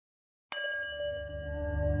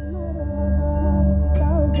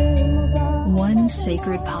One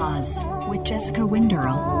Sacred Pause with Jessica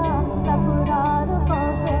Winderl.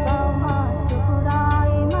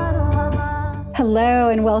 Hello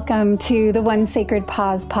and welcome to the One Sacred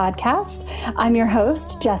Pause podcast. I'm your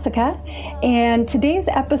host, Jessica, and today's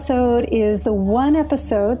episode is the one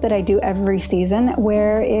episode that I do every season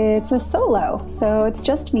where it's a solo. So it's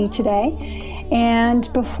just me today.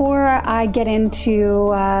 And before I get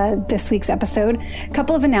into this week's episode, a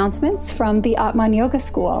couple of announcements from the Atman Yoga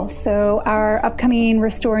School. So our upcoming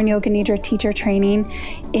Restore and Yoga Nidra teacher training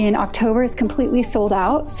in October is completely sold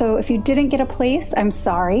out. So if you didn't get a place, I'm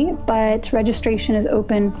sorry, but registration is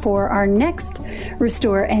open for our next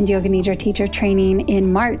Restore and Yoga Nidra teacher training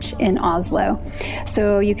in March in Oslo.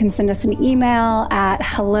 So you can send us an email at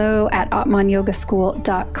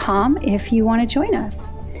hello@atmanyogaschool.com if you want to join us.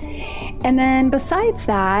 And then besides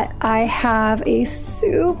that, I have a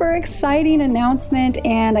super exciting announcement,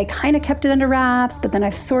 and I kind of kept it under wraps, but then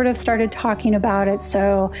I've sort of started talking about it,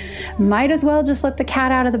 so might as well just let the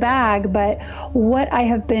cat out of the bag. But what I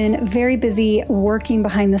have been very busy working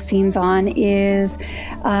behind the scenes on is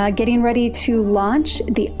getting ready to launch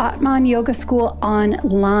the Atman Yoga School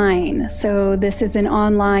online. So this is an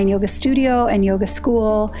online yoga studio and yoga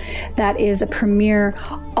school that is a premier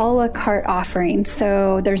a la carte offering.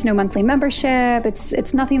 So there's no monthly membership.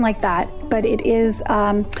 It's nothing like that, but it is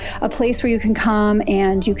a place where you can come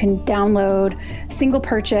and you can download single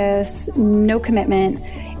purchase, no commitment,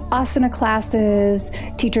 asana classes,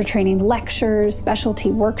 teacher training lectures,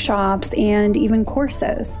 specialty workshops, and even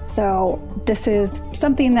courses. So this is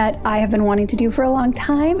something that I have been wanting to do for a long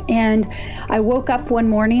time. And I woke up one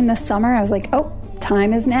morning this summer, I was like, oh,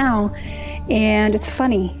 time is now. And it's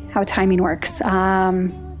funny how timing works.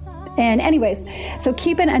 And anyways, so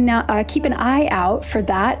keep an eye out for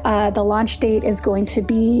that. The launch date is going to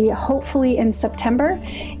be hopefully in September,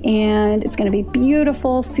 and it's going to be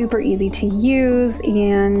beautiful, super easy to use.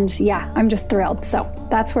 And yeah, I'm just thrilled. So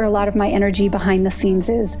that's where a lot of my energy behind the scenes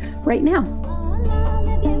is right now.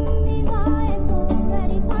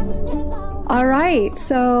 All right,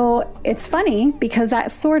 so it's funny because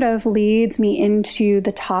that sort of leads me into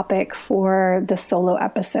the topic for the solo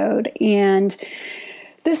episode. And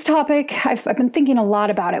this topic, I've been thinking a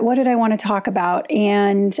lot about it. What did I want to talk about?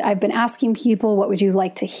 And I've been asking people, what would you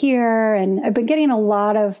like to hear? And I've been getting a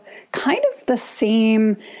lot of kind of the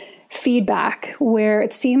same feedback where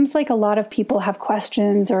it seems like a lot of people have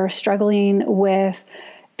questions or are struggling with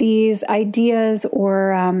these ideas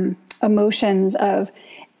or emotions of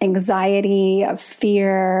anxiety, of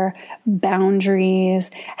fear,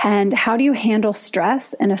 boundaries, and how do you handle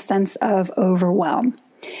stress and a sense of overwhelm?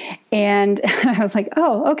 And I was like,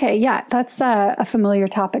 oh, okay, yeah, that's a familiar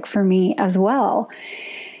topic for me as well.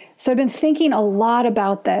 So I've been thinking a lot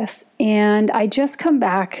about this, and I just come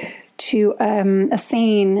back to a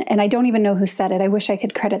saying, and I don't even know who said it. I wish I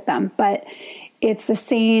could credit them, but it's the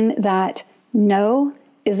saying that no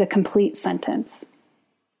is a complete sentence.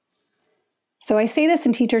 So I say this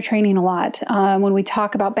in teacher training a lot when we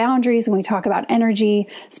talk about boundaries, when we talk about energy,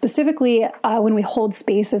 specifically when we hold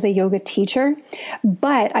space as a yoga teacher.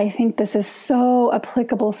 But I think this is so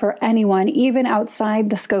applicable for anyone, even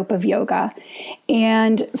outside the scope of yoga.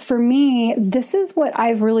 And for me, this is what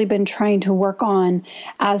I've really been trying to work on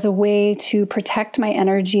as a way to protect my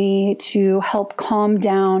energy, to help calm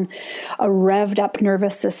down a revved up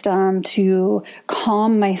nervous system, to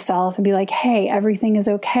calm myself and be like, hey, everything is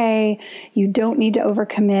okay. You don't need to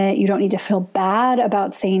overcommit. You don't need to feel bad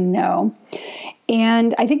about saying no.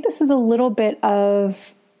 And I think this is a little bit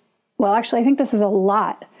of, well, actually, I think this is a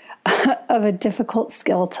lot of a difficult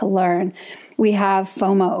skill to learn. We have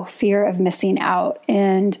FOMO, fear of missing out.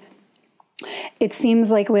 And it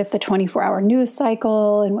seems like with the 24-hour news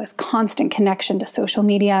cycle and with constant connection to social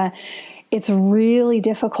media, it's really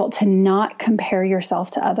difficult to not compare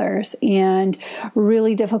yourself to others and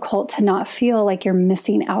really difficult to not feel like you're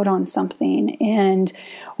missing out on something. And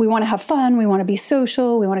we want to have fun. We want to be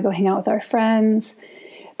social. We want to go hang out with our friends.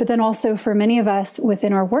 But then also for many of us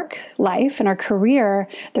within our work life and our career,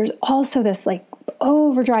 there's also this like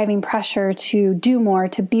overdriving pressure to do more,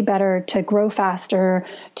 to be better, to grow faster,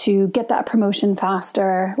 to get that promotion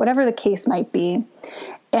faster, whatever the case might be.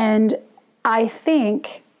 And I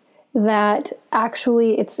think that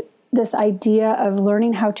actually it's this idea of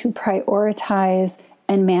learning how to prioritize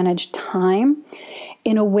and manage time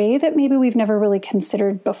in a way that maybe we've never really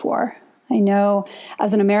considered before. I know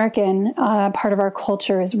as an American, part of our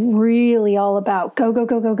culture is really all about go, go,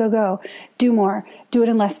 go, go, go, go, do more, do it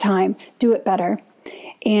in less time, do it better.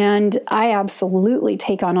 And I absolutely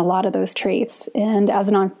take on a lot of those traits. And as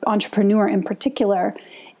an entrepreneur in particular,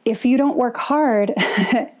 if you don't work hard,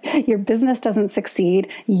 your business doesn't succeed,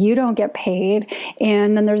 you don't get paid.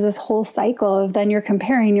 And then there's this whole cycle of then you're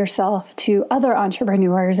comparing yourself to other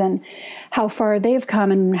entrepreneurs and how far they've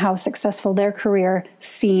come and how successful their career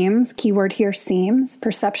seems. Keyword here, seems.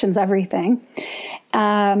 Perception's everything.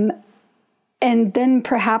 And then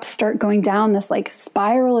perhaps start going down this like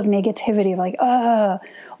spiral of negativity, like,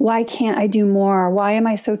 why can't I do more? Why am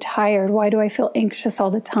I so tired? Why do I feel anxious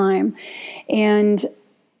all the time? And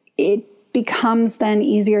it becomes then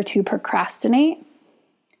easier to procrastinate.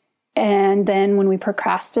 And then when we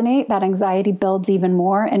procrastinate, that anxiety builds even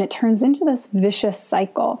more and it turns into this vicious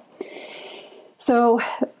cycle. So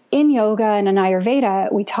in yoga and in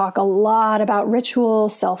Ayurveda, we talk a lot about ritual,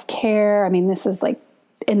 self-care. I mean, this is like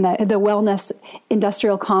in the wellness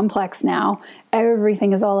industrial complex now,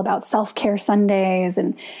 everything is all about self-care Sundays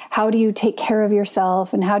and how do you take care of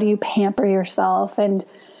yourself and how do you pamper yourself. And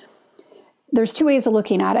there's two ways of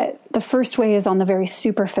looking at it. The first way is on the very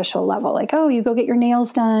superficial level, like, oh, you go get your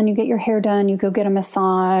nails done, you get your hair done, you go get a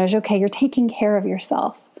massage. Okay, you're taking care of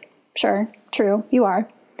yourself. Sure, true, you are.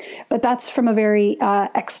 But that's from a very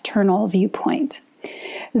external viewpoint.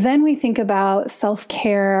 Then we think about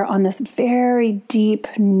self-care on this very deep,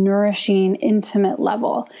 nourishing, intimate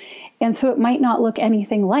level. And so it might not look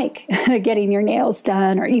anything like getting your nails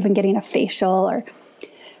done or even getting a facial or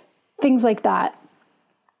things like that.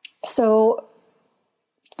 So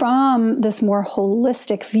from this more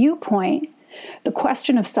holistic viewpoint, the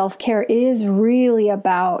question of self-care is really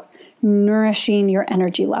about nourishing your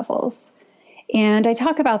energy levels. And I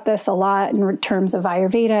talk about this a lot in terms of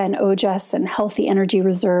Ayurveda and Ojas and healthy energy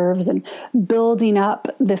reserves and building up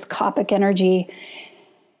this Kapic energy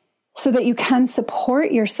so that you can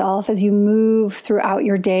support yourself as you move throughout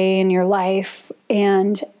your day and your life.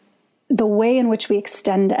 And the way in which we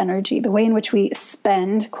extend energy, the way in which we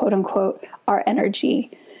spend, quote unquote, our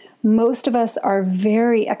energy. Most of us are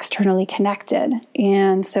very externally connected.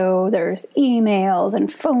 And so there's emails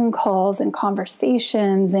and phone calls and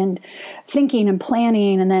conversations and thinking and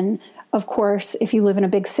planning. And then, of course, if you live in a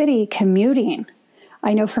big city, commuting.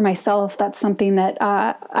 I know for myself, that's something that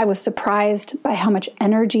I was surprised by how much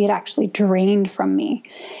energy it actually drained from me.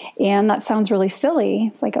 And that sounds really silly.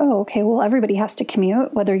 It's like, oh, okay, well, everybody has to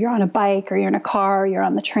commute, whether you're on a bike or you're in a car or you're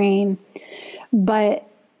on the train. But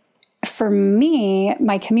for me,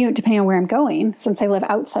 my commute, depending on where I'm going, since I live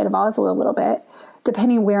outside of Oslo a little bit,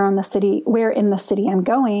 depending where in the city I'm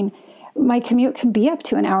going, my commute can be up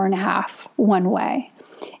to an hour and a half one way.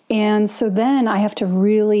 And so then I have to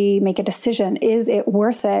really make a decision. Is it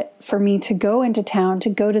worth it for me to go into town, to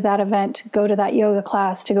go to that event, to go to that yoga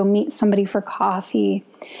class, to go meet somebody for coffee?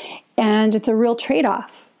 And it's a real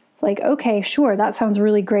trade-off. It's like, okay, sure, that sounds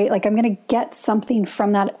really great. Like I'm going to get something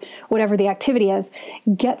from that, whatever the activity is,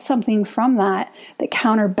 get something from that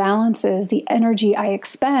counterbalances the energy I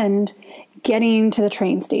expend getting to the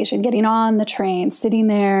train station, getting on the train, sitting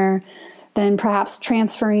there, then perhaps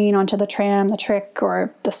transferring onto the tram, the trick,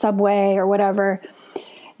 or the subway or whatever,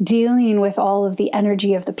 dealing with all of the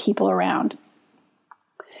energy of the people around.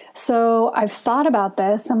 So I've thought about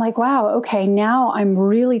this. I'm like, wow, okay, now I'm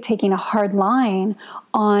really taking a hard line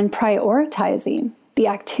on prioritizing the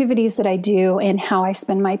activities that I do and how I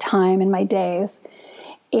spend my time and my days.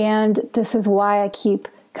 And this is why I keep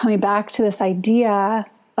coming back to this idea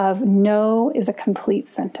of no is a complete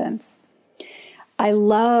sentence. I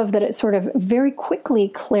love that it sort of very quickly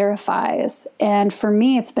clarifies. And for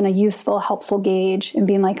me, it's been a useful, helpful gauge in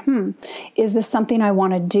being like, is this something I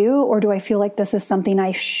want to do? Or do I feel like this is something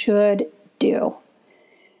I should do?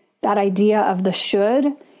 That idea of the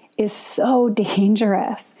should is so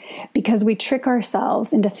dangerous because we trick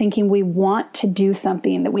ourselves into thinking we want to do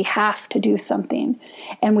something, that we have to do something.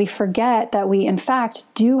 And we forget that we, in fact,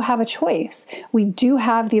 do have a choice. We do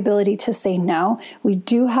have the ability to say no. We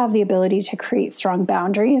do have the ability to create strong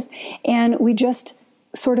boundaries. And we just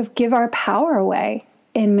sort of give our power away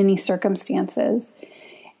in many circumstances.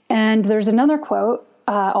 And there's another quote,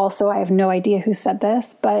 also, I have no idea who said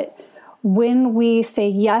this, but when we say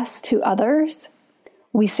yes to others,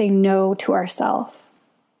 we say no to ourselves.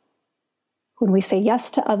 When we say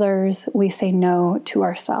yes to others, we say no to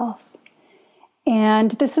ourselves.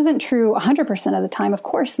 And this isn't true 100% of the time, of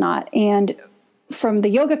course not. And from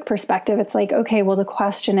the yogic perspective, it's like, okay, well, the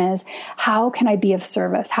question is, how can I be of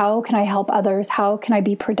service? How can I help others? How can I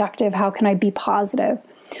be productive? How can I be positive?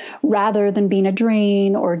 Rather than being a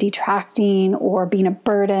drain or detracting or being a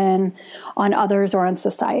burden on others or on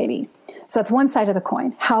society. So that's one side of the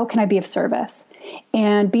coin. How can I be of service?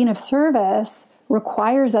 And being of service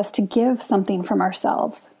requires us to give something from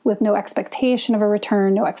ourselves with no expectation of a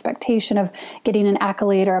return, no expectation of getting an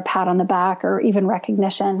accolade or a pat on the back or even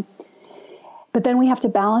recognition. But then we have to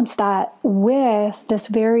balance that with this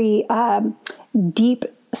very deep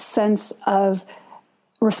sense of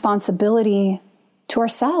responsibility to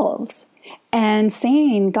ourselves and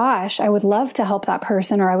saying, gosh, I would love to help that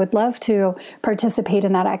person, or I would love to participate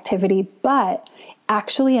in that activity. But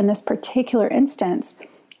actually, in this particular instance,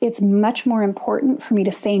 it's much more important for me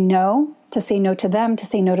to say no to them, to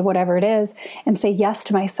say no to whatever it is, and say yes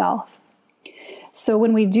to myself. So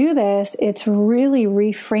when we do this, it's really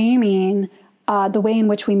reframing the way in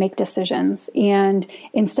which we make decisions. And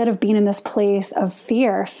instead of being in this place of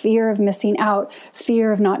fear of missing out,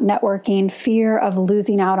 fear of not networking, fear of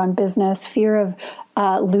losing out on business, fear of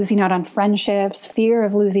losing out on friendships, fear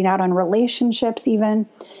of losing out on relationships even,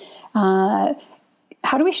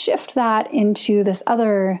 how do we shift that into this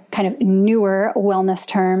other kind of newer wellness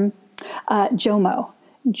term, JOMO,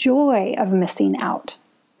 joy of missing out?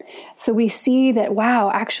 So we see that, wow,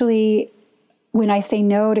 actually, when I say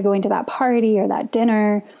no to going to that party or that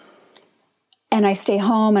dinner, and I stay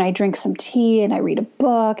home and I drink some tea and I read a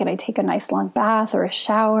book and I take a nice long bath or a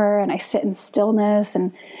shower and I sit in stillness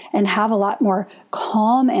and have a lot more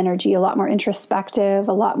calm energy, a lot more introspective,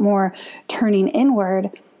 a lot more turning inward,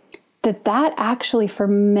 that actually for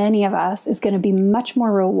many of us is going to be much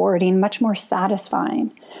more rewarding, much more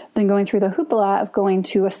satisfying than going through the hoopla of going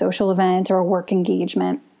to a social event or a work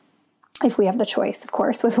engagement, if we have the choice, of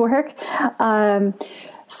course, with work.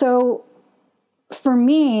 So for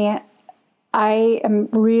me, I am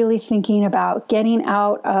really thinking about getting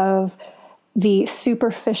out of the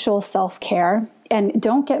superficial self-care. And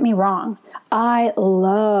don't get me wrong, I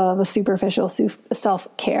love superficial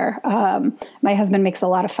self-care. My husband makes a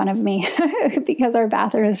lot of fun of me because our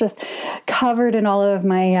bathroom is just covered in all of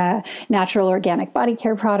my natural organic body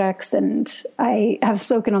care products. And I have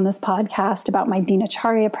spoken on this podcast about my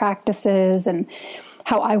Dinacharya practices and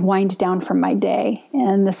how I wind down from my day.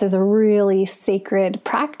 And this is a really sacred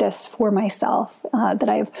practice for myself that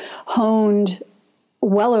I've honed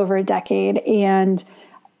well over a decade. And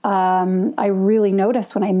I really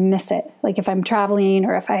notice when I miss it. Like if I'm traveling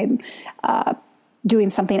or if I'm doing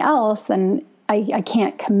something else, then I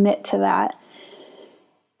can't commit to that.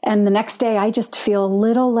 And the next day I just feel a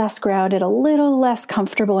little less grounded, a little less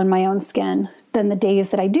comfortable in my own skin than the days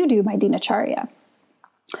that I do my Dinacharya.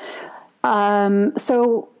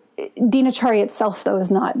 So Dinacharya itself, though, is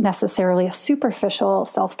not necessarily a superficial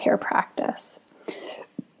self-care practice,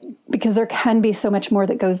 because there can be so much more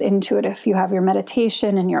that goes into it. If you have your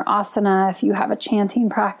meditation and your asana, if you have a chanting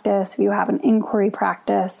practice, if you have an inquiry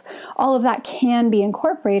practice, all of that can be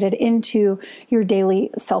incorporated into your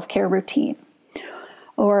daily self-care routine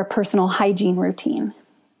or a personal hygiene routine.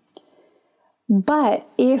 But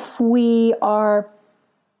if we are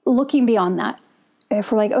looking beyond that, if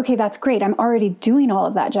we're like, okay, that's great, I'm already doing all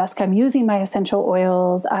of that, Jessica. I'm using my essential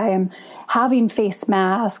oils. I am having face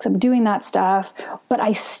masks. I'm doing that stuff. But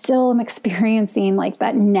I still am experiencing like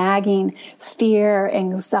that nagging fear,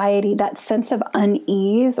 anxiety, that sense of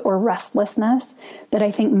unease or restlessness that I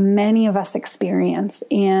think many of us experience.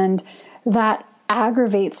 And that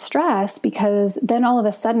aggravates stress because then all of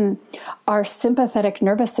a sudden our sympathetic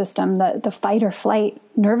nervous system, the fight or flight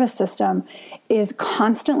nervous system, is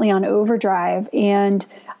constantly on overdrive. And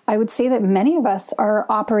I would say that many of us are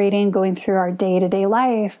operating, going through our day-to-day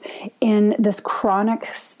life in this chronic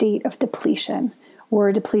state of depletion.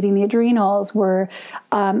 We're depleting the adrenals. We're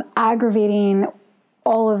aggravating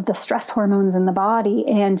all of the stress hormones in the body.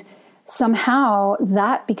 And somehow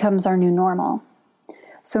that becomes our new normal.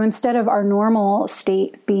 So instead of our normal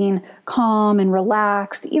state being calm and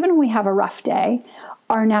relaxed, even when we have a rough day,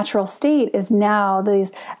 our natural state is now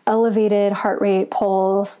these elevated heart rate,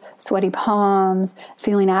 pulse, sweaty palms,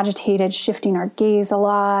 feeling agitated, shifting our gaze a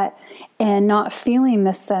lot, and not feeling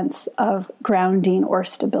this sense of grounding or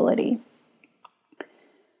stability.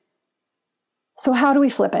 So how do we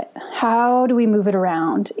flip it? How do we move it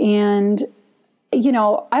around? And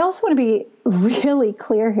I also want to be really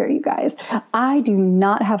clear here, you guys. I do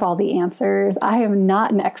not have all the answers. I am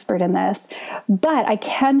not an expert in this, but I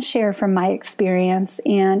can share from my experience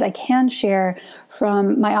and I can share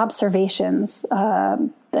from my observations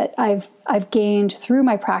that I've gained through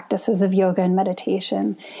my practices of yoga and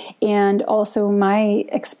meditation, and also my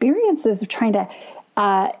experiences of trying to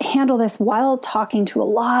handle this while talking to a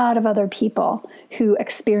lot of other people who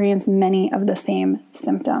experience many of the same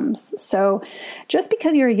symptoms. So just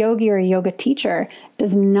because you're a yogi or a yoga teacher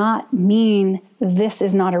does not mean this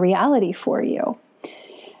is not a reality for you.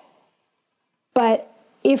 But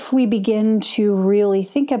if we begin to really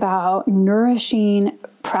think about nourishing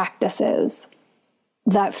practices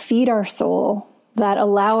that feed our soul, that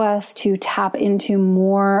allow us to tap into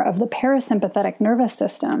more of the parasympathetic nervous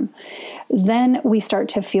system, then we start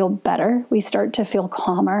to feel better. We start to feel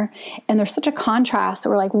calmer. And there's such a contrast.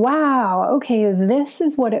 We're like, wow, okay, this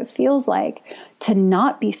is what it feels like to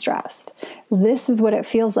not be stressed. This is what it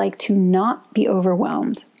feels like to not be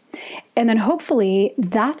overwhelmed. And then hopefully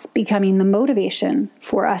that's becoming the motivation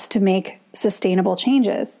for us to make sustainable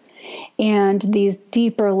changes and these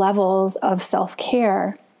deeper levels of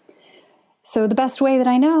self-care. So the best way that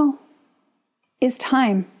I know is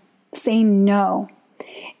time. Say no.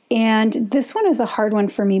 And this one is a hard one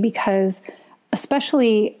for me because,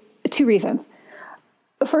 especially 2 reasons.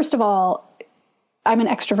 First of all, I'm an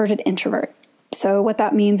extroverted introvert. So what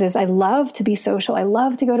that means is I love to be social. I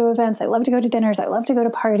love to go to events. I love to go to dinners. I love to go to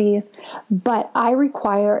parties. But I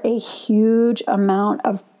require a huge amount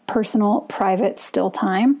of personal, private, still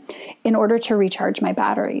time in order to recharge my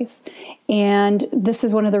batteries. And this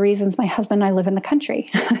is one of the reasons my husband and I live in the country.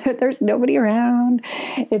 There's nobody around.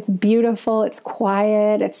 It's beautiful. It's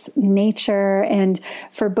quiet. It's nature. And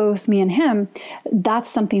for both me and him, that's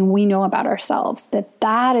something we know about ourselves,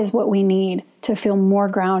 that is what we need to feel more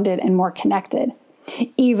grounded and more connected,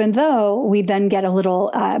 even though we then get a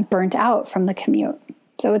little burnt out from the commute.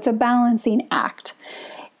 So it's a balancing act.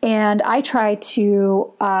 And I try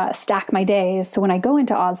to stack my days. So when I go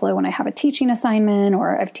into Oslo, when I have a teaching assignment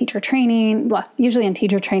or I have teacher training, well, usually in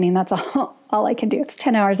teacher training, that's all I can do. It's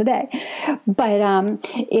 10 hours a day. But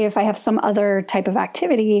if I have some other type of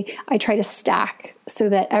activity, I try to stack so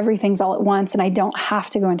that everything's all at once and I don't have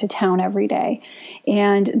to go into town every day.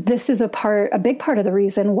 And this is a big part of the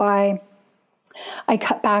reason why I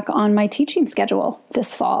cut back on my teaching schedule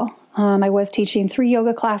this fall. I was teaching 3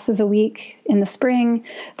 yoga classes a week in the spring,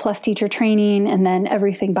 plus teacher training, and then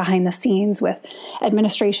everything behind the scenes with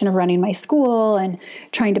administration of running my school and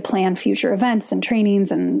trying to plan future events and trainings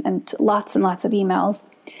and lots of emails.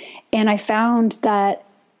 And I found that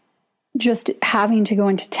just having to go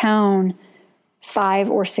into town 5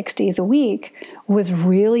 or 6 days a week was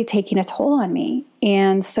really taking a toll on me.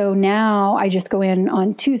 And so now I just go in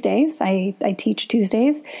on Tuesdays. I teach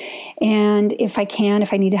Tuesdays. And if I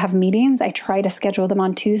need to have meetings, I try to schedule them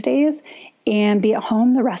on Tuesdays and be at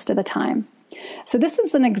home the rest of the time. So this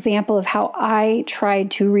is an example of how I tried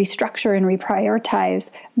to restructure and reprioritize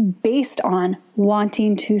based on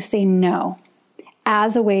wanting to say no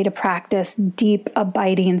as a way to practice deep,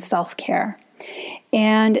 abiding self-care.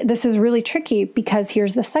 And this is really tricky because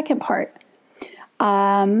here's the second part.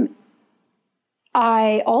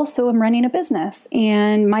 I also am running a business,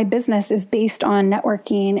 and my business is based on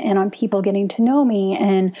networking and on people getting to know me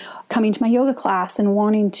and coming to my yoga class and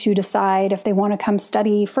wanting to decide if they want to come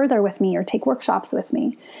study further with me or take workshops with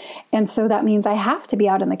me. And so that means I have to be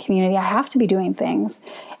out in the community. I have to be doing things.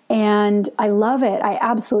 And I love it. I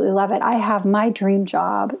absolutely love it. I have my dream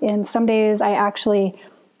job. And some days I actually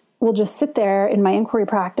will just sit there in my inquiry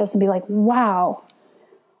practice and be like, wow,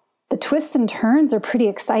 the twists and turns are pretty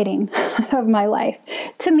exciting of my life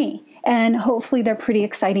to me. And hopefully they're pretty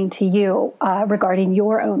exciting to you regarding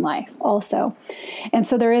your own life also. And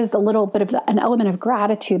so there is a little bit of an element of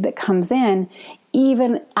gratitude that comes in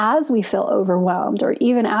even as we feel overwhelmed or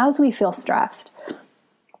even as we feel stressed.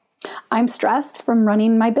 I'm stressed from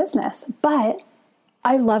running my business, but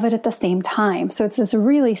I love it at the same time. So it's this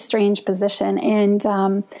really strange position. And,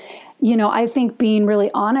 I think being really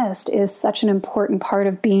honest is such an important part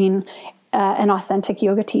of being an authentic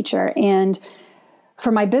yoga teacher. And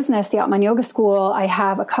for my business, the Atman Yoga School, I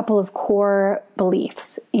have a couple of core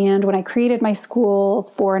beliefs. And when I created my school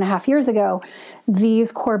 4.5 years ago,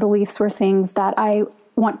 these core beliefs were things that I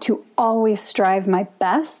want to always strive my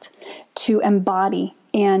best to embody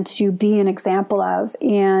and to be an example of.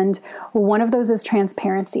 And one of those is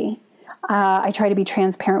transparency. I try to be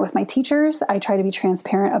transparent with my teachers. I try to be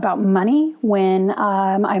transparent about money when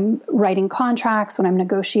I'm writing contracts, when I'm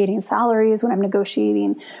negotiating salaries, when I'm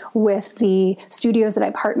negotiating with the studios that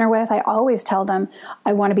I partner with. I always tell them,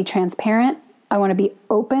 I want to be transparent. I want to be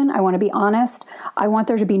open. I want to be honest. I want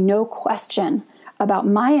there to be no question about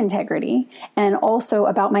my integrity and also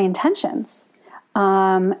about my intentions,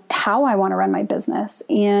 how I want to run my business.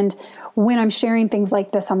 And when I'm sharing things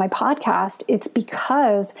like this on my podcast, it's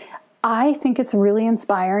because I think it's really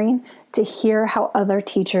inspiring to hear how other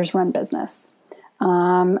teachers run business.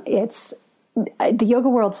 It's the yoga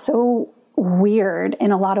world's so weird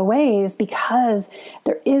in a lot of ways because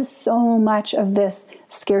there is so much of this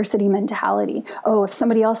scarcity mentality. Oh, if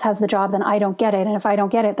somebody else has the job, then I don't get it. And if I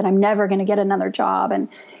don't get it, then I'm never going to get another job.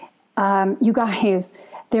 And you guys,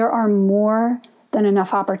 there are more than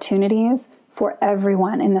enough opportunities for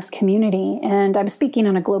everyone in this community. And I'm speaking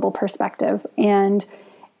on a global perspective. And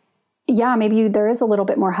yeah, maybe there is a little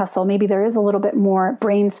bit more hustle. Maybe there is a little bit more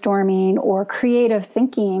brainstorming or creative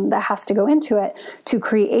thinking that has to go into it to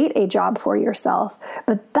create a job for yourself.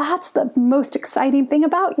 But that's the most exciting thing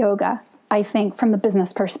about yoga, I think, from the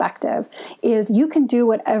business perspective, is you can do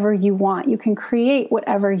whatever you want. You can create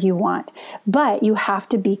whatever you want, but you have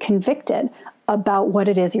to be convicted about what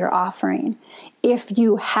it is you're offering. If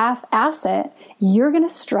you half-ass it, you're going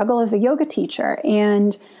to struggle as a yoga teacher.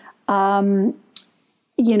 And,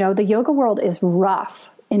 the yoga world is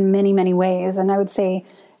rough in many, many ways. And I would say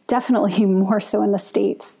definitely more so in the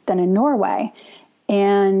States than in Norway.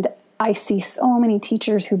 And I see so many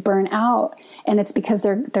teachers who burn out, and it's because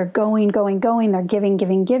they're going, they're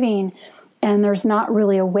giving. And there's not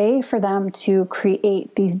really a way for them to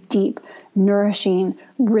create these deep, nourishing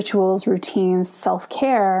rituals, routines,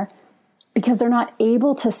 self-care, because they're not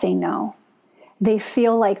able to say no. They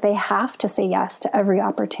feel like they have to say yes to every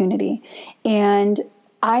opportunity. And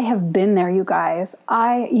I have been there, you guys.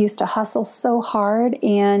 I used to hustle so hard,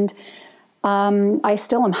 and I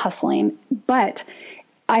still am hustling, but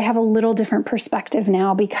I have a little different perspective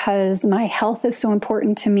now because my health is so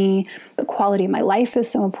important to me. The quality of my life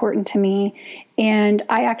is so important to me. And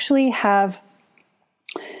I actually have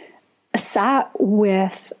sat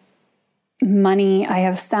with money. I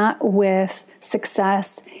have sat with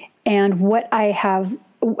success, and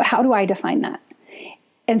how do I define that?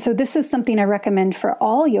 And so this is something I recommend for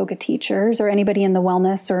all yoga teachers or anybody in the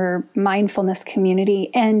wellness or mindfulness community,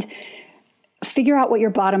 and figure out what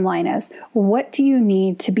your bottom line is. What do you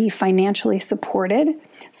need to be financially supported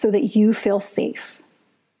so that you feel safe?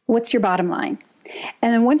 What's your bottom line?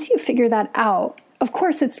 And then once you figure that out, of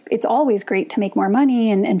course, it's always great to make more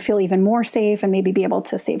money and feel even more safe and maybe be able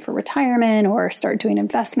to save for retirement or start doing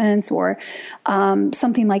investments or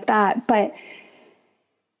something like that. But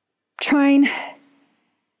trying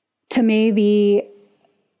to maybe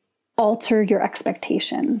alter your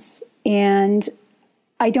expectations. And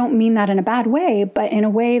I don't mean that in a bad way, but in a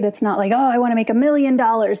way that's not like, oh, I want to make $1 million,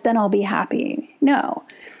 then I'll be happy. No.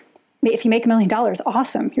 If you make $1 million,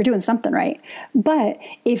 awesome. You're doing something right. But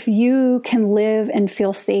if you can live and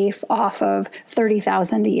feel safe off of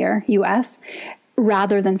 $30,000 a year US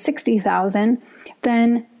rather than $60,000,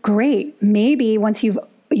 then great. Maybe once you've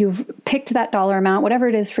picked that dollar amount, whatever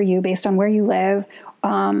it is for you based on where you live,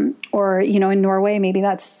 or, in Norway, maybe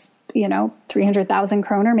that's, 300,000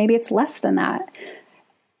 kroner, maybe it's less than that.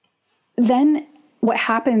 Then what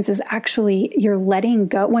happens is actually you're letting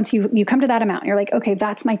go. Once you come to that amount, you're like, okay,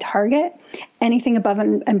 that's my target. Anything above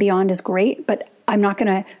and beyond is great, but I'm not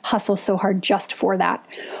going to hustle so hard just for that.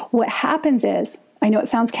 What happens is, I know it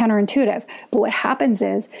sounds counterintuitive, but what happens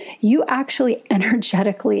is you actually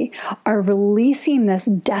energetically are releasing this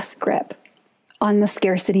death grip on the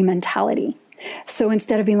scarcity mentality. So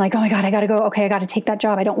instead of being like, oh my God, I got to go. Okay, I got to take that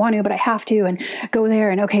job. I don't want to, but I have to, and go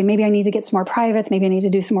there. And okay, maybe I need to get some more privates. Maybe I need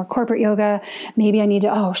to do some more corporate yoga. Maybe I need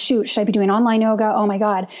to, oh shoot, should I be doing online yoga? Oh my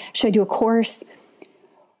God, should I do a course?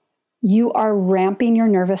 You are ramping your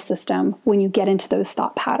nervous system when you get into those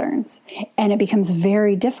thought patterns, and it becomes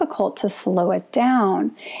very difficult to slow it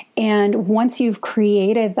down. And once you've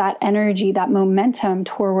created that energy, that momentum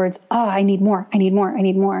towards, oh, I need more,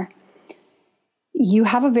 you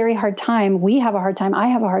have a very hard time. We have a hard time. I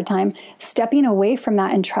have a hard time stepping away from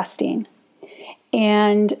that and trusting.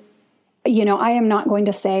 And, I am not going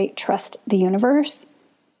to say trust the universe.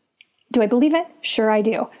 Do I believe it? Sure, I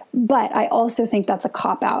do. But I also think that's a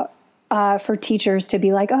cop-out for teachers to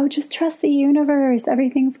be like, oh, just trust the universe.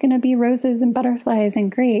 Everything's going to be roses and butterflies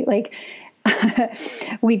and great. Like,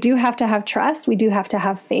 we do have to have trust. We do have to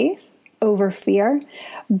have faith over fear,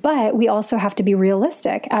 but we also have to be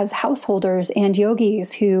realistic as householders and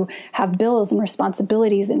yogis who have bills and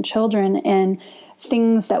responsibilities and children and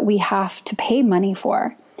things that we have to pay money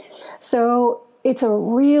for. So it's a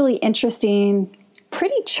really interesting,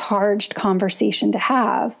 pretty charged conversation to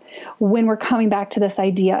have when we're coming back to this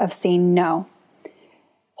idea of saying no,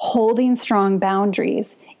 holding strong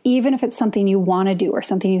boundaries, even if it's something you want to do or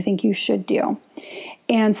something you think you should do.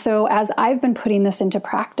 And so as I've been putting this into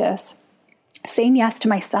practice, saying yes to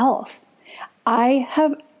myself, I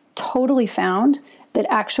have totally found that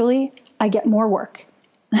actually I get more work.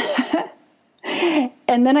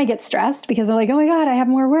 And then I get stressed because I'm like, oh my God, I have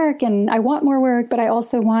more work and I want more work, but I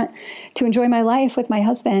also want to enjoy my life with my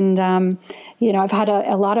husband. I've had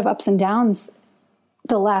a lot of ups and downs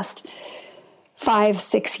the last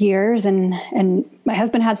 5-6 years. And my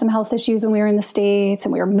husband had some health issues when we were in the States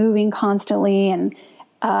and we were moving constantly. And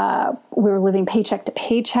we were living paycheck to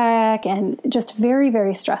paycheck and just very,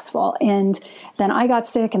 very stressful. And then I got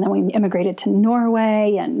sick, and then we immigrated to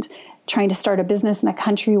Norway, and trying to start a business in a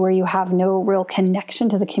country where you have no real connection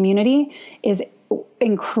to the community is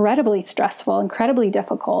incredibly stressful, incredibly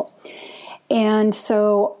difficult. And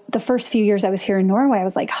so the first few years I was here in Norway, I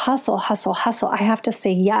was like, hustle, hustle, hustle. I have to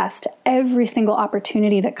say yes to every single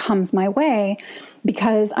opportunity that comes my way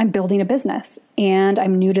because I'm building a business and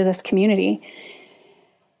I'm new to this community.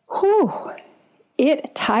 Whew,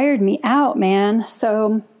 it tired me out, man.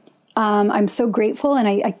 So I'm so grateful.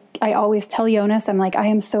 And I always tell Jonas, I'm like, I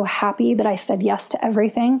am so happy that I said yes to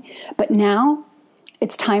everything. But now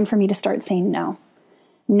it's time for me to start saying no.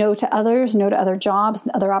 No to others, no to other jobs,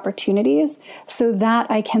 other opportunities, so that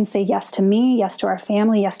I can say yes to me, yes to our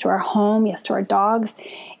family, yes to our home, yes to our dogs,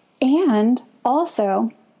 and also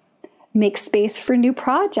make space for new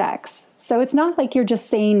projects. So it's not like you're just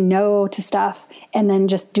saying no to stuff and then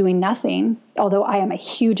just doing nothing, although I am a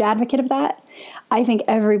huge advocate of that. I think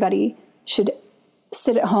everybody should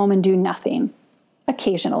sit at home and do nothing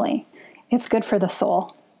occasionally. It's good for the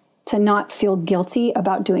soul to not feel guilty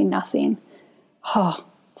about doing nothing. Oh,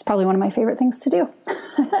 it's probably one of my favorite things to do.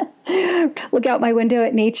 Look out my window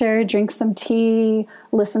at nature, drink some tea,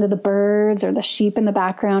 listen to the birds or the sheep in the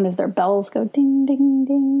background as their bells go ding, ding,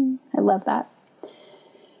 ding. I love that.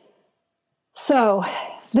 So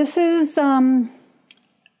this is,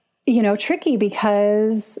 tricky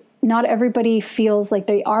because not everybody feels like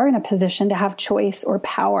they are in a position to have choice or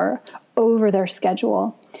power over their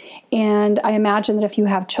schedule. And I imagine that if you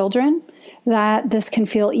have children, that this can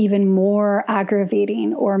feel even more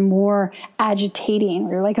aggravating or more agitating.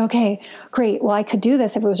 You're like, okay, great. Well, I could do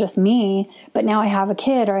this if it was just me, but now I have a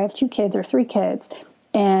kid or I have 2 kids or 3 kids,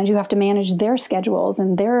 and you have to manage their schedules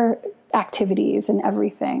and their activities and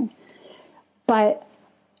everything. But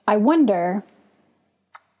I wonder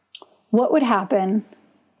what would happen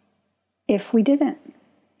if we didn't.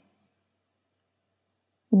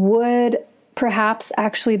 Would perhaps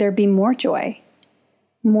actually there be more joy,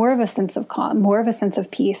 more of a sense of calm, more of a sense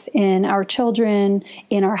of peace in our children,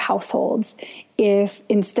 in our households, if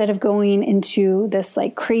instead of going into this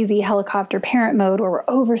like crazy helicopter parent mode where we're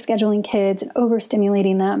overscheduling kids and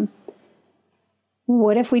overstimulating them,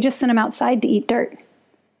 what if we just sent them outside to eat dirt,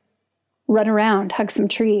 run around, hug some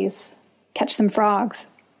trees, catch some frogs?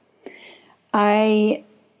 I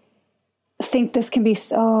think this can be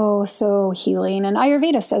so healing. And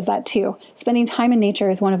Ayurveda says that too. Spending time in nature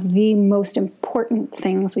is one of the most important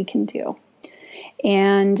things we can do.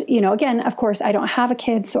 And, again, of course, I don't have a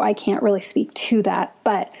kid, so I can't really speak to that,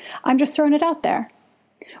 but I'm just throwing it out there.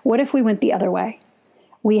 What if we went the other way?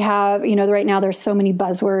 We have, right now there's so many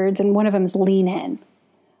buzzwords, and one of them is lean in.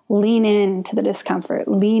 Lean into the discomfort,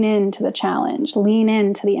 lean into the challenge, lean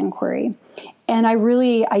into the inquiry. And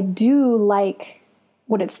I do like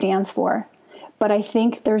what it stands for. But I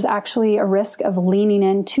think there's actually a risk of leaning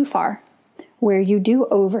in too far, where you do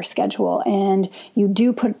overschedule and you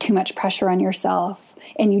do put too much pressure on yourself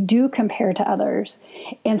and you do compare to others.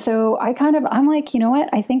 And so I'm like, you know what?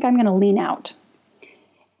 I think I'm going to lean out.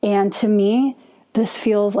 And to me, this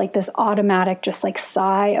feels like this automatic, just like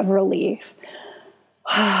sigh of relief.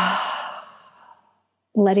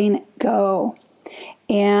 Letting go.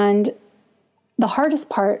 And the hardest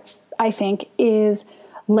part, I think, is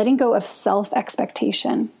letting go of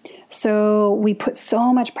self-expectation. So we put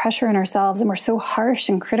so much pressure on ourselves and we're so harsh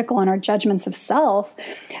and critical in our judgments of self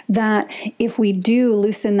that if we do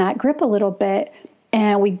loosen that grip a little bit,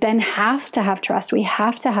 and we then have to have trust, we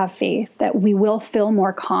have to have faith that we will feel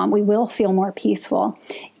more calm, we will feel more peaceful,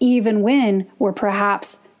 even when we're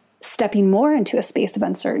perhaps stepping more into a space of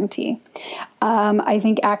uncertainty. I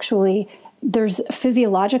think actually there's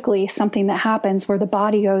physiologically something that happens where the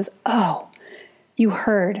body goes, oh, you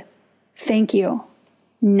heard. Thank you.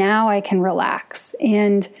 Now I can relax.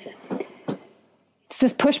 And it's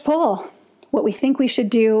this push-pull, what we think we should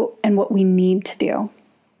do and what we need to do.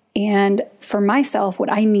 And for myself,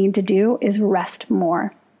 what I need to do is rest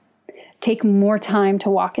more. Take more time to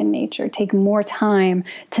walk in nature. Take more time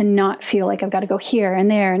to not feel like I've got to go here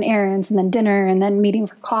and there and errands and then dinner and then meeting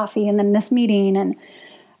for coffee and then this meeting.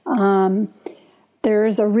 And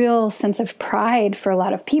there's a real sense of pride for a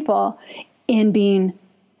lot of people in being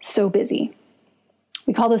so busy.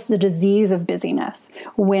 We call this the disease of busyness.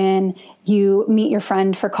 When you meet your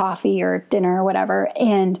friend for coffee or dinner or whatever,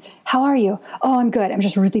 and how are you? Oh, I'm good. I'm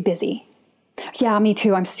just really busy. Yeah, me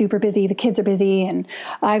too. I'm super busy. The kids are busy and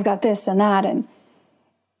I've got this and that. And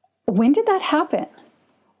when did that happen?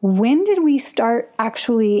 When did we start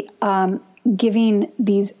actually giving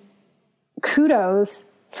these kudos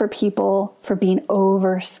for people for being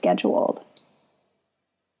overscheduled?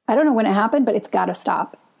 I don't know when it happened, but it's got to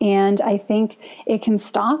stop. And I think it can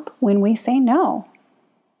stop when we say no.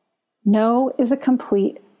 No is a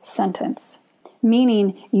complete sentence,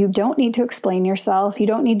 meaning you don't need to explain yourself. You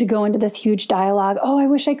don't need to go into this huge dialogue. Oh, I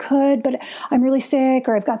wish I could, but I'm really sick,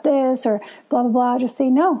 or I've got this, or blah, blah, blah. Just say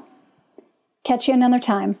no. Catch you another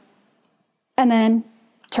time. And then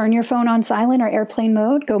turn your phone on silent or airplane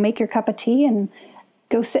mode, go make your cup of tea and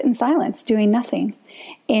go sit in silence, doing nothing.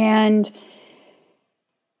 And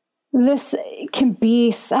this can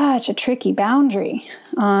be such a tricky boundary,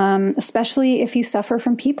 especially if you suffer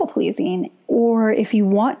from people pleasing, or if you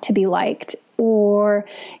want to be liked, or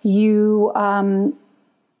you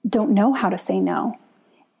don't know how to say no.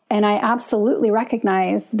 And I absolutely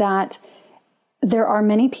recognize that there are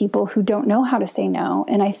many people who don't know how to say no.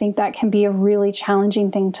 And I think that can be a really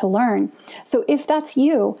challenging thing to learn. So if that's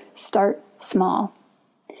you, start small.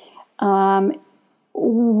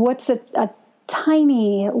 What's a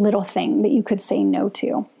tiny little thing that you could say no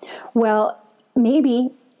to? Well, maybe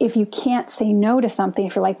if you can't say no to something,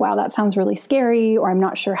 if you're like, wow, that sounds really scary, or I'm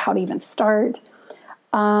not sure how to even start,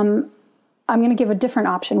 I'm going to give a different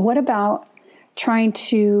option. What about trying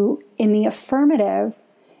to, in the affirmative,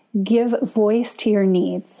 give voice to your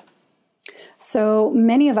needs? So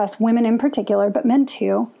many of us, women in particular, but men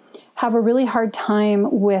too, have a really hard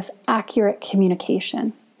time with accurate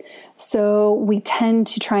communication. So we tend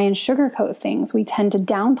to try and sugarcoat things. We tend to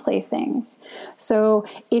downplay things. So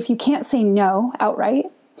if you can't say no outright,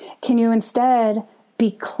 can you instead be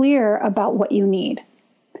clear about what you need?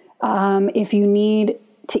 If you need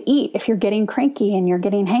to eat, if you're getting cranky and you're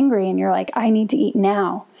getting hangry and you're like, I need to eat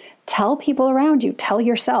now, tell people around you, tell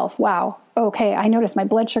yourself, wow, okay, I noticed my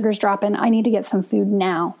blood sugar's dropping. I need to get some food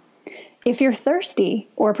now. If you're thirsty,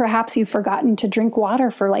 or perhaps you've forgotten to drink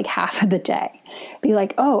water for like half of the day, be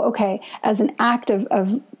like, oh, okay, as an act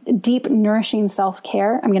of deep, nourishing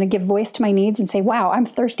self-care, I'm going to give voice to my needs and say, wow, I'm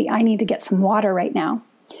thirsty. I need to get some water right now.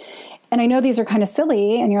 And I know these are kind of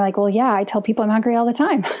silly, and you're like, well, yeah, I tell people I'm hungry all the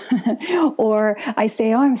time. Or I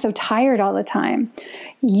say, oh, I'm so tired all the time.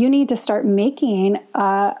 You need to start making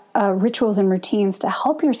rituals and routines to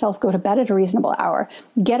help yourself go to bed at a reasonable hour.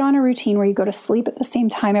 Get on a routine where you go to sleep at the same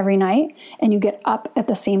time every night and you get up at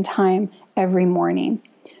the same time every morning.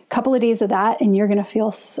 A couple of days of that, and you're going to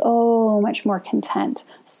feel so much more content,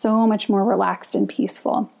 so much more relaxed and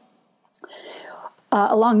peaceful.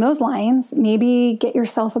 Along those lines, maybe get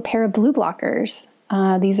yourself a pair of blue blockers.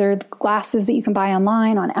 These are glasses that you can buy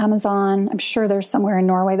online on Amazon. I'm sure there's somewhere in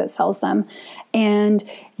Norway that sells them. And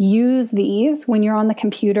use these when you're on the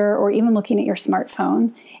computer or even looking at your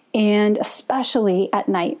smartphone, and especially at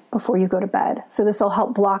night before you go to bed. So this will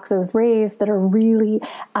help block those rays that are really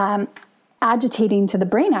agitating to the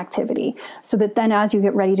brain activity, so that then as you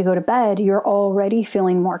get ready to go to bed, you're already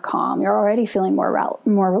feeling more calm. You're already feeling more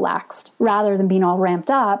relaxed, rather than being all ramped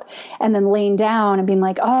up and then laying down and being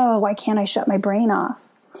like, oh, why can't I shut my brain off?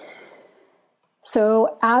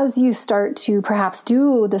 So as you start to perhaps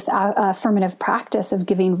do this affirmative practice of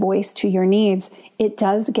giving voice to your needs, it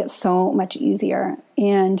does get so much easier.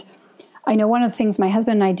 And I know one of the things my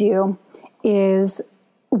husband and I do is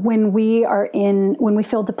when we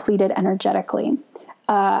feel depleted energetically,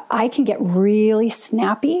 I can get really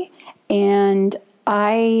snappy, and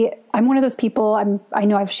I'm one of those people, I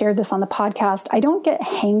know I've shared this on the podcast. I don't get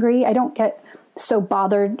hangry. I don't get so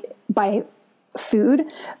bothered by food,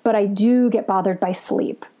 but I do get bothered by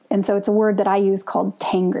sleep. And so it's a word that I use called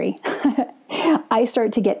tangry. I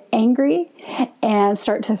start to get angry and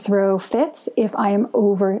start to throw fits if I am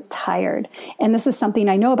overtired. And this is something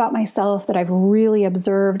I know about myself that I've really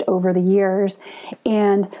observed over the years.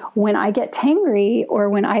 And when I get tangry, or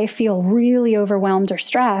when I feel really overwhelmed or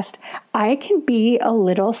stressed, I can be a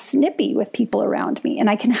little snippy with people around me, and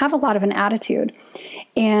I can have a lot of an attitude.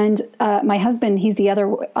 And my husband, he's the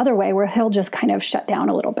other way, where he'll just kind of shut down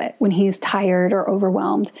a little bit when he's tired or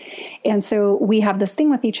overwhelmed. And so we have this thing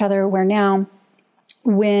with each other where now,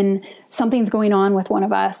 when something's going on with one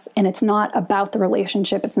of us and it's not about the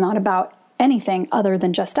relationship, it's not about anything other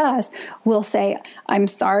than just us, we'll say, I'm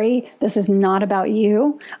sorry, this is not about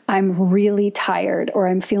you. I'm really tired, or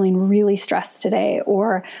I'm feeling really stressed today,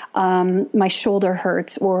 or my shoulder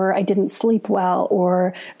hurts, or I didn't sleep well,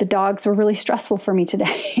 or the dogs were really stressful for me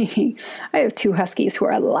today. I have 2 huskies who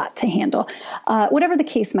are a lot to handle. Whatever the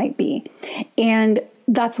case might be. And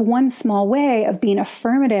that's one small way of being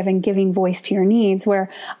affirmative and giving voice to your needs, where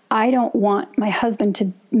I don't want my husband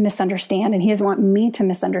to misunderstand, and he doesn't want me to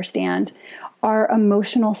misunderstand our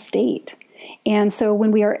emotional state. And so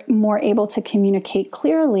when we are more able to communicate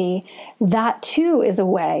clearly, that too is a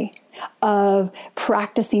way of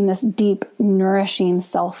practicing this deep, nourishing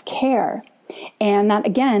self-care. And that,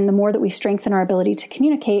 again, the more that we strengthen our ability to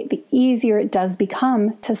communicate, the easier it does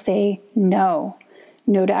become to say no.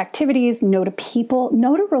 No to activities, no to people,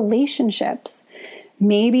 no to relationships.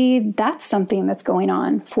 Maybe that's something that's going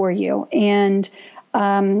on for you. And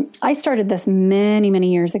I started this many,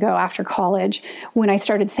 many years ago after college when I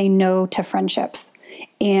started saying no to friendships.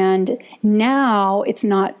 And now it's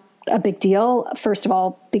not a big deal, first of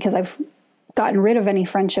all, because I've gotten rid of any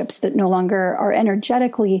friendships that no longer are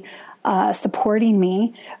energetically supporting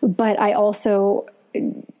me. But I also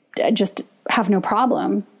just have no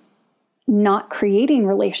problem not creating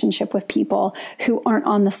relationship with people who aren't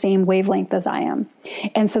on the same wavelength as I am.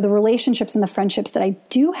 And so the relationships and the friendships that I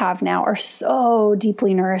do have now are so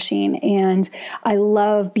deeply nourishing. And I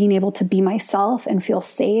love being able to be myself and feel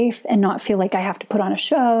safe and not feel like I have to put on a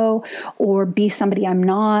show or be somebody I'm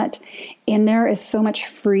not. And there is so much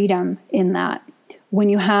freedom in that when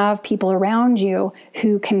you have people around you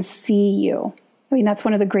who can see you. I mean, that's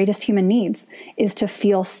one of the greatest human needs, is to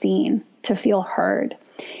feel seen, to feel heard.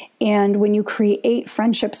 And when you create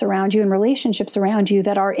friendships around you and relationships around you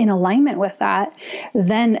that are in alignment with that,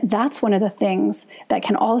 then that's one of the things that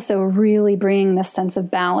can also really bring this sense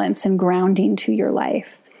of balance and grounding to your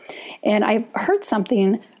life. And I've heard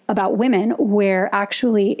something about women where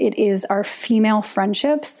actually it is our female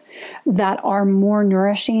friendships that are more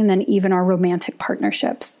nourishing than even our romantic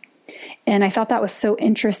partnerships. And I thought that was so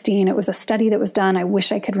interesting. It was a study that was done. I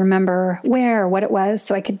wish I could remember where or what it was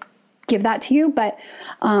so I could give that to you, but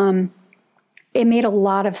it made a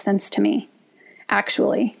lot of sense to me,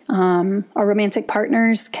 actually. Our romantic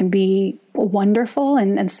partners can be wonderful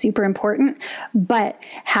and super important, but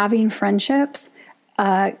having friendships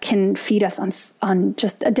can feed us on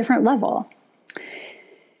just a different level.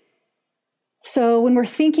 So when we're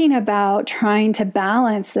thinking about trying to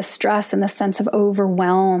balance the stress and the sense of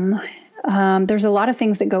overwhelm, there's a lot of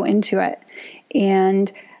things that go into it.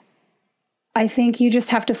 And I think you just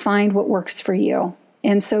have to find what works for you.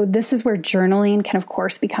 And so this is where journaling can, of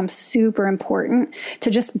course, become super important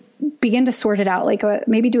to just begin to sort it out, like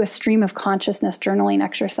maybe do a stream of consciousness journaling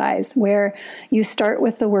exercise where you start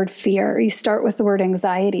with the word fear, or you start with the word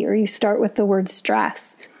anxiety, or you start with the word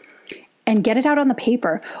stress, and get it out on the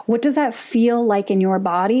paper. What does that feel like in your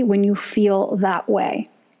body when you feel that way?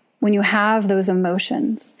 When you have those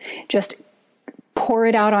emotions, just pour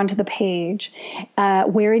it out onto the page.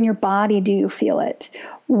 Where in your body do you feel it?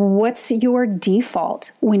 What's your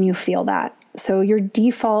default when you feel that? So your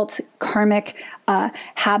default karmic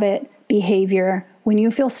habit, behavior, when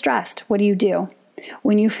you feel stressed, what do you do?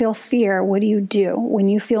 When you feel fear, what do you do? When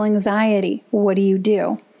you feel anxiety, what do you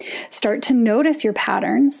do? Start to notice your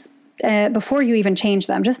patterns. Before you even change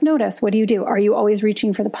them, just notice, what do you do? Are you always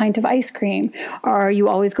reaching for the pint of ice cream? Are you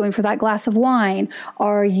always going for that glass of wine?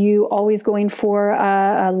 Are you always going for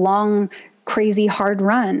a long, crazy, hard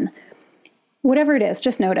run? Whatever it is,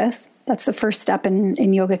 just notice. That's the first step in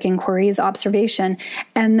yogic inquiry, is observation.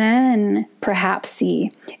 And then perhaps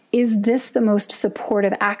see, is this the most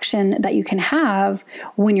supportive action that you can have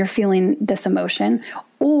when you're feeling this emotion?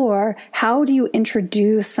 Or how do you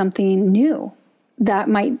introduce something new that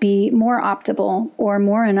might be more optimal or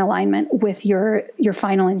more in alignment with your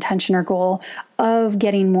final intention or goal of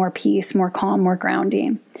getting more peace, more calm, more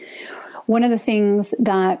grounding? One of the things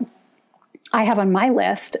that I have on my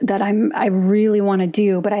list that I really want to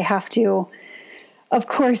do, but I have to, of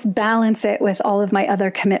course, balance it with all of my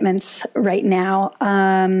other commitments right now.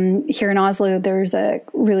 Here in Oslo, there's a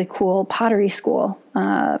really cool pottery school.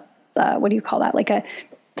 What do you call that? Like a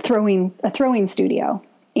throwing studio.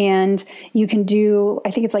 And you can do,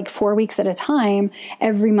 I think it's like 4 weeks at a time,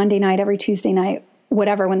 every Monday night, every Tuesday night,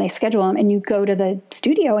 whatever, when they schedule them, and you go to the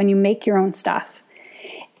studio and you make your own stuff.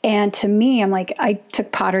 And to me, I'm like, I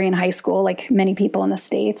took pottery in high school, like many people in the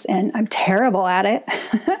States, and I'm terrible at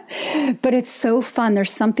it, but it's so fun. There's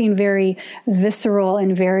something very visceral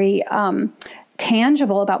and very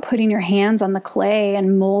tangible about putting your hands on the clay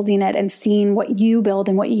and molding it and seeing what you build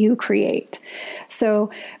and what you create. So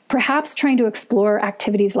perhaps trying to explore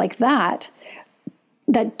activities like that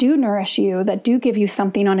do nourish you, that do give you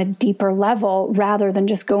something on a deeper level, rather than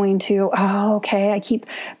just going to, oh, okay, I keep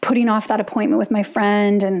putting off that appointment with my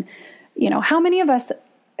friend. And, how many of us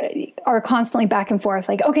are constantly back and forth,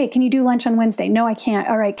 like, okay, can you do lunch on Wednesday? No, I can't.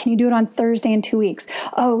 All right, can you do it on Thursday in 2 weeks?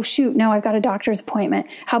 Oh, shoot, no, I've got a doctor's appointment.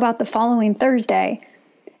 How about the following Thursday?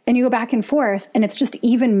 And you go back and forth, and it's just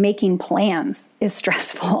even making plans is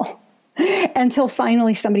stressful. Until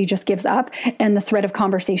finally somebody just gives up and the thread of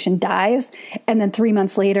conversation dies. And then 3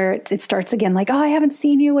 months later, it starts again, like, oh, I haven't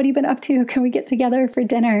seen you. What have you been up to? Can we get together for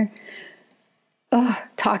dinner? Oh,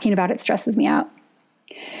 talking about it stresses me out.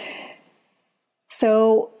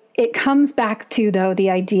 So it comes back to, though, the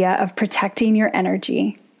idea of protecting your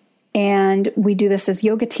energy. And we do this as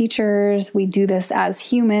yoga teachers, we do this as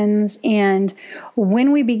humans. And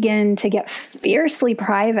when we begin to get fiercely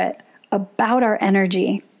private about our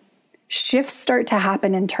energy, shifts start to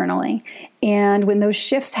happen internally. And when those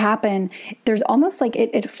shifts happen, there's almost like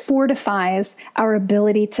it fortifies our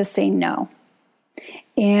ability to say no.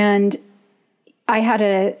 And I had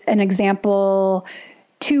an example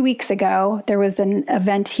 2 weeks ago. There was an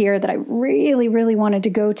event here that I really, really wanted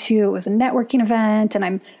to go to. It was a networking event, and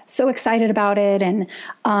I'm so excited about it. And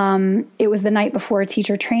it was the night before a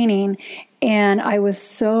teacher training, and I was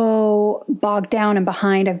so bogged down and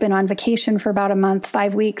behind. I've been on vacation for about a month,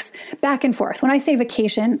 5 weeks, back and forth. When I say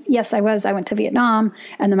vacation, yes, I went to Vietnam,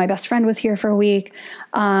 and then my best friend was here for a week,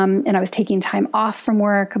 and I was taking time off from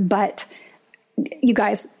work. But you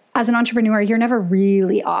guys, as an entrepreneur, you're never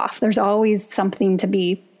really off. There's always something to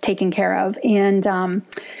be taken care of. And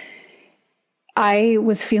I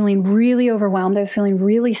was feeling really overwhelmed. I was feeling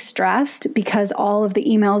really stressed because all of the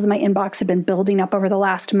emails in my inbox had been building up over the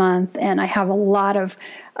last month. And I have a lot of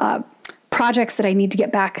projects that I need to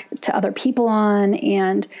get back to other people on.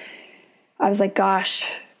 And I was like,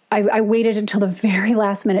 gosh, I waited until the very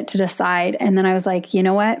last minute to decide. And then I was like, you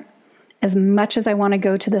know what? As much as I want to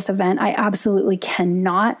go to this event, I absolutely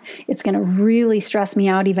cannot. It's going to really stress me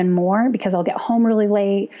out even more because I'll get home really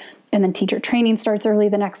late, and then teacher training starts early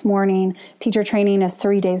the next morning. Teacher training is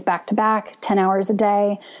 3 days back to back, 10 hours a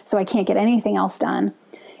day, so I can't get anything else done.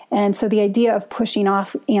 And so the idea of pushing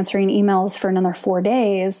off answering emails for another 4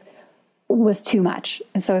 days was too much.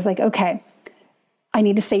 And so I was like, okay, I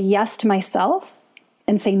need to say yes to myself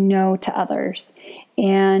and say no to others.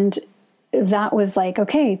 And that was like,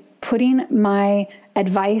 okay, putting my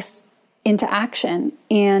advice into action.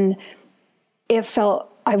 And it felt,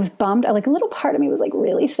 I was bummed. Like a little part of me was like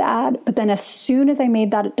really sad. But then as soon as I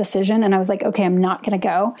made that decision and I was like, okay, I'm not going to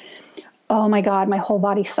go. Oh my God, my whole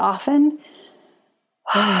body softened.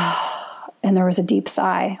 And there was a deep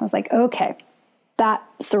sigh. I was like, okay,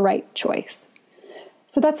 that's the right choice.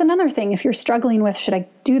 So that's another thing. If you're struggling with, should I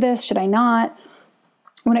do this? Should I not?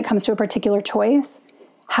 When it comes to a particular choice,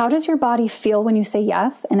 how does your body feel when you say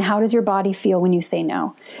yes? And how does your body feel when you say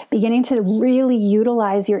no? Beginning to really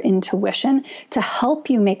utilize your intuition to help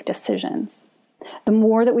you make decisions. The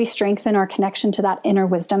more that we strengthen our connection to that inner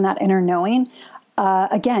wisdom, that inner knowing,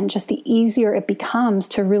 again, just the easier it becomes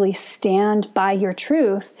to really stand by your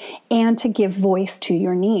truth and to give voice to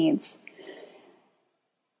your needs.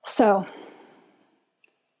 So,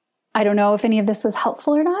 I don't know if any of this was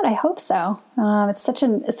helpful or not. I hope so. It's such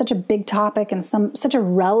a big topic and such a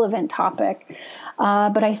relevant topic.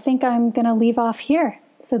 But I think I'm going to leave off here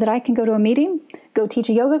so that I can go to a meeting, go teach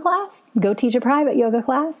a yoga class, go teach a private yoga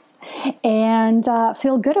class, and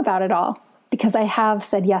feel good about it all because I have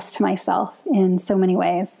said yes to myself in so many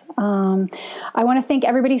ways. I want to thank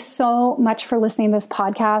everybody so much for listening to this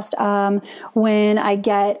podcast. When I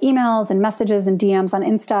get emails and messages and DMs on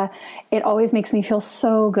Insta, it always makes me feel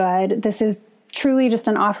so good. This is truly just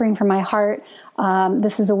an offering from my heart.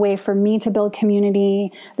 This is a way for me to build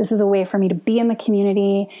community. This is a way for me to be in the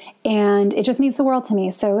community, and it just means the world to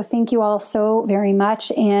me. So thank you all so very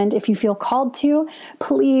much. And if you feel called to,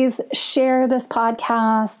 please share this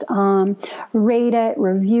podcast, rate it,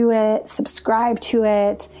 review it, subscribe to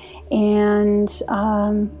it. And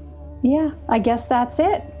yeah, I guess that's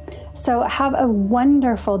it. So have a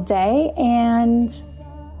wonderful day, and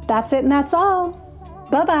that's it and that's all.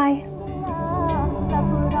 Bye-bye.